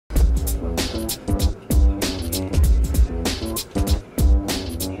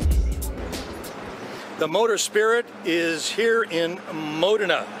The Motor Spirit is here in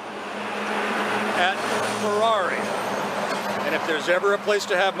Modena at Ferrari. And if there's ever a place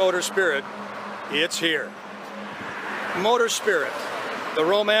to have motor spirit, it's here. Motor Spirit, the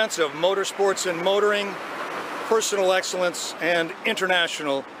romance of motorsports and motoring, personal excellence, and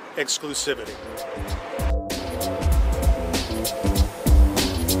international exclusivity.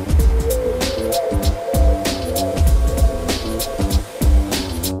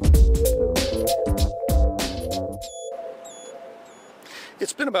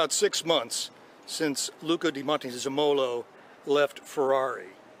 It's been about 6 months since Luca di Montezemolo left Ferrari,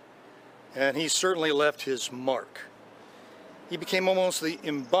 and he certainly left his mark. He became almost the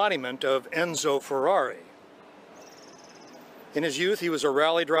embodiment of Enzo Ferrari. In his youth, he was a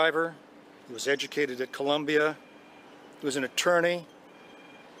rally driver, he was educated at Columbia, he was an attorney.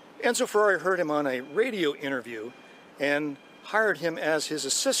 Enzo Ferrari heard him on a radio interview and hired him as his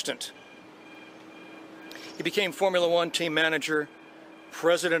assistant. He became Formula One team manager,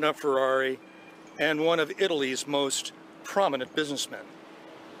 president of Ferrari, and one of Italy's most prominent businessmen.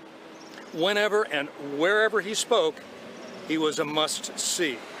 Whenever and wherever he spoke, he was a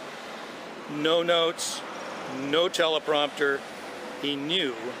must-see. No notes, no teleprompter. He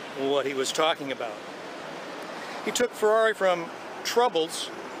knew what he was talking about. He took Ferrari from troubles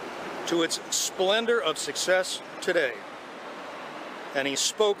to its splendor of success today. And he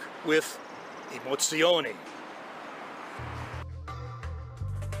spoke with emozione.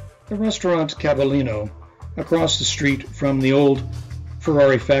 The restaurant Cavallino, across the street from the old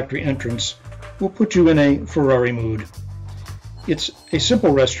Ferrari factory entrance, will put you in a Ferrari mood. It's a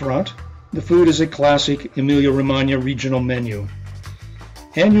simple restaurant. The food is a classic Emilia-Romagna regional menu.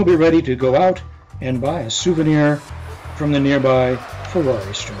 And you'll be ready to go out and buy a souvenir from the nearby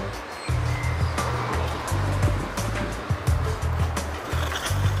Ferrari store.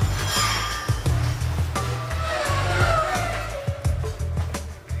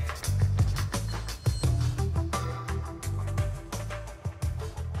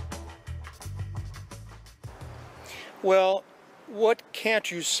 Well, what can't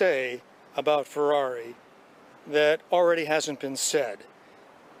you say about Ferrari that already hasn't been said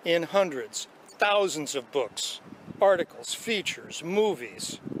in hundreds, thousands of books, articles, features,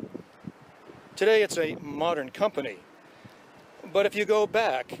 movies? Today it's a modern company, but if you go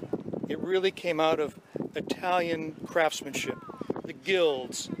back, it really came out of Italian craftsmanship, the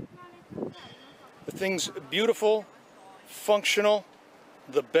guilds, the things beautiful, functional,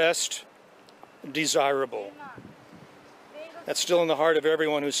 the best, desirable. That's still in the heart of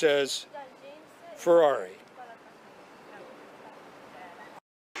everyone who says Ferrari.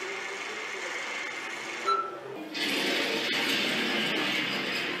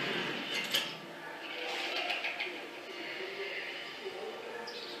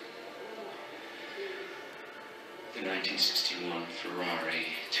 The 1961 Ferrari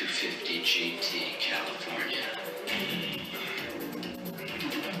 250 GT, California.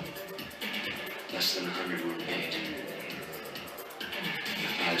 Less than 100 were made.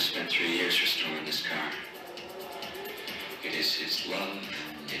 My father spent 3 years restoring this car. It is his love,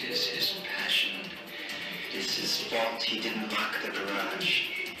 it is his passion. It is his fault he didn't lock the garage.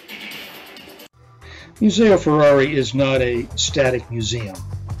 Museo Ferrari is not a static museum.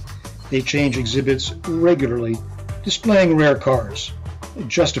 They change exhibits regularly, displaying rare cars,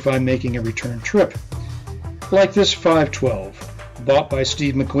 justify making a return trip. Like this 512, bought by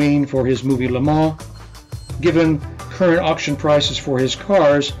Steve McQueen for his movie Le Mans. Given current auction prices for his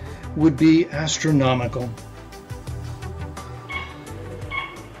cars, would be astronomical.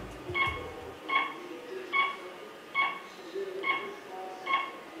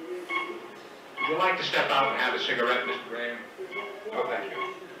 Would you like to step out and have a cigarette, Mr. Graham? Oh, thank you.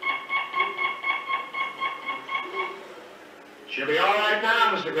 She'll be all right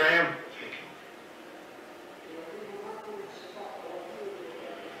now, Mr. Graham.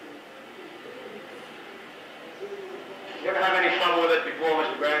 You ever have any trouble with it before,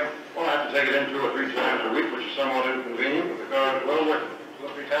 Mr. Graham? Well, I have to take it in 2 or 3 times a week, which is somewhat inconvenient, but the car is well worth it. 2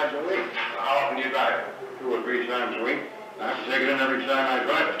 or 3 times a week. How often do you drive it? 2 or 3 times a week. I have to take it in every time I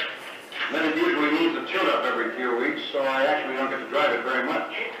drive it. And then it usually needs a tune-up every few weeks, so I actually don't get to drive it very much.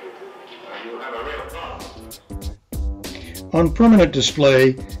 You'll have a real problem. On permanent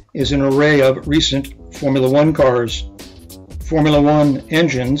display is an array of recent Formula One cars, Formula One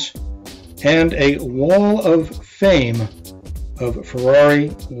engines, and a wall of fame of Ferrari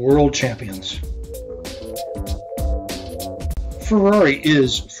world champions. Ferrari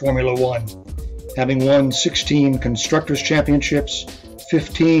is Formula One, having won 16 Constructors' Championships,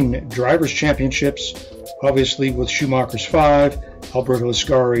 15 Drivers' Championships, obviously with Schumacher's 5, Alberto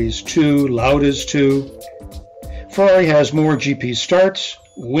Ascari's 2, Lauda's 2. Ferrari has more GP starts,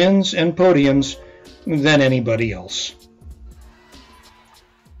 wins, and podiums than anybody else.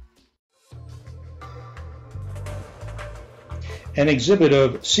 An exhibit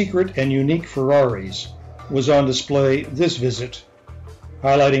of secret and unique Ferraris was on display this visit,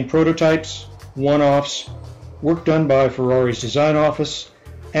 highlighting prototypes, one-offs, work done by Ferrari's design office,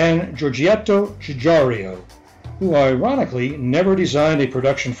 and Giorgetto Giugiaro, who ironically never designed a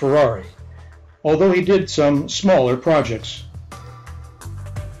production Ferrari, although he did some smaller projects.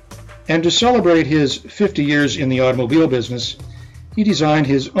 And to celebrate his 50 years in the automobile business, he designed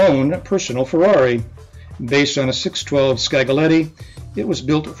his own personal Ferrari. Based on a 612 Scagaletti, it was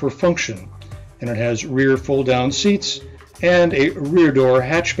built for function, and it has rear fold-down seats and a rear door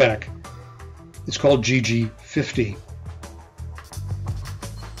hatchback. It's called GG50.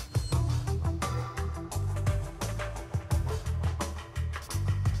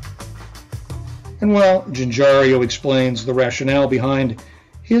 And while Giugiaro explains the rationale behind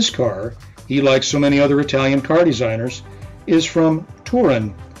his car, he, like so many other Italian car designers, is from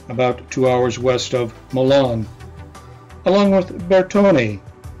Turin, about 2 hours west of Milan, along with Bertone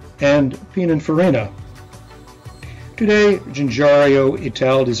and Pininfarina. Today, Giugiaro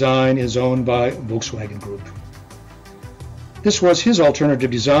Ital Design is owned by Volkswagen Group. This was his alternative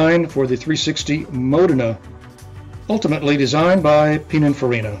design for the 360 Modena, ultimately designed by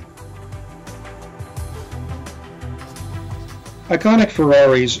Pininfarina. Iconic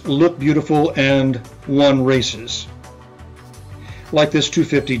Ferraris look beautiful and won races. Like this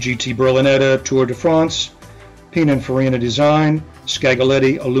 250 GT Berlinetta Tour de France, Pininfarina design,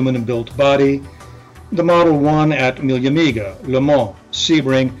 Scagaletti aluminum-built body. The model won at Mille-Amiga, Le Mans,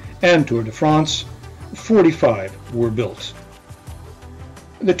 Sebring, and Tour de France. 45 were built.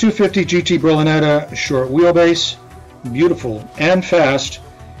 The 250 GT Berlinetta short wheelbase, beautiful and fast,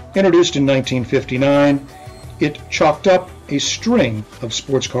 introduced in 1959, it chalked up a string of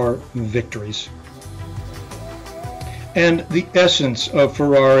sports car victories. And the essence of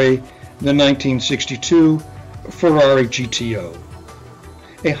Ferrari, the 1962 Ferrari GTO.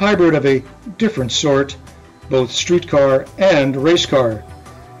 A hybrid of a different sort, both street car and race car.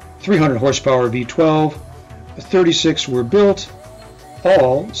 300 horsepower V12, 36 were built,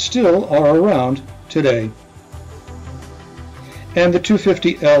 all still are around today. And the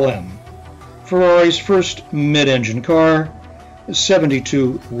 250 LM, Ferrari's first mid-engine car,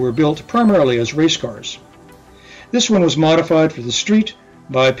 72 were built primarily as race cars. This one was modified for the street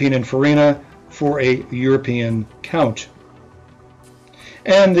by Pininfarina for a European count.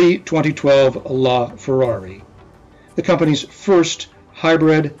 And the 2012 La Ferrari, the company's first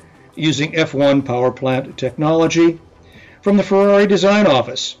hybrid using F1 power plant technology from the Ferrari design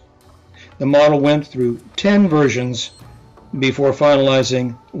office. The model went through 10 versions before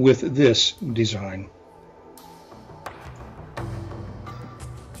finalizing with this design.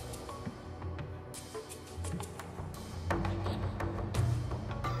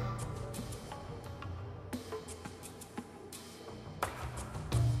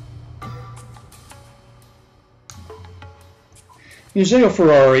 Museo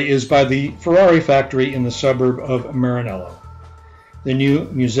Ferrari is by the Ferrari factory in the suburb of Maranello. The new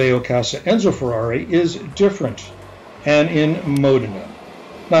Museo Casa Enzo Ferrari is different and in Modena,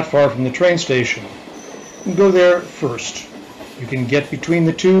 not far from the train station. Go there first. You can get between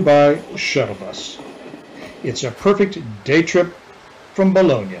the two by shuttle bus. It's a perfect day trip from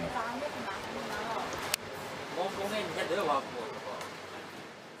Bologna.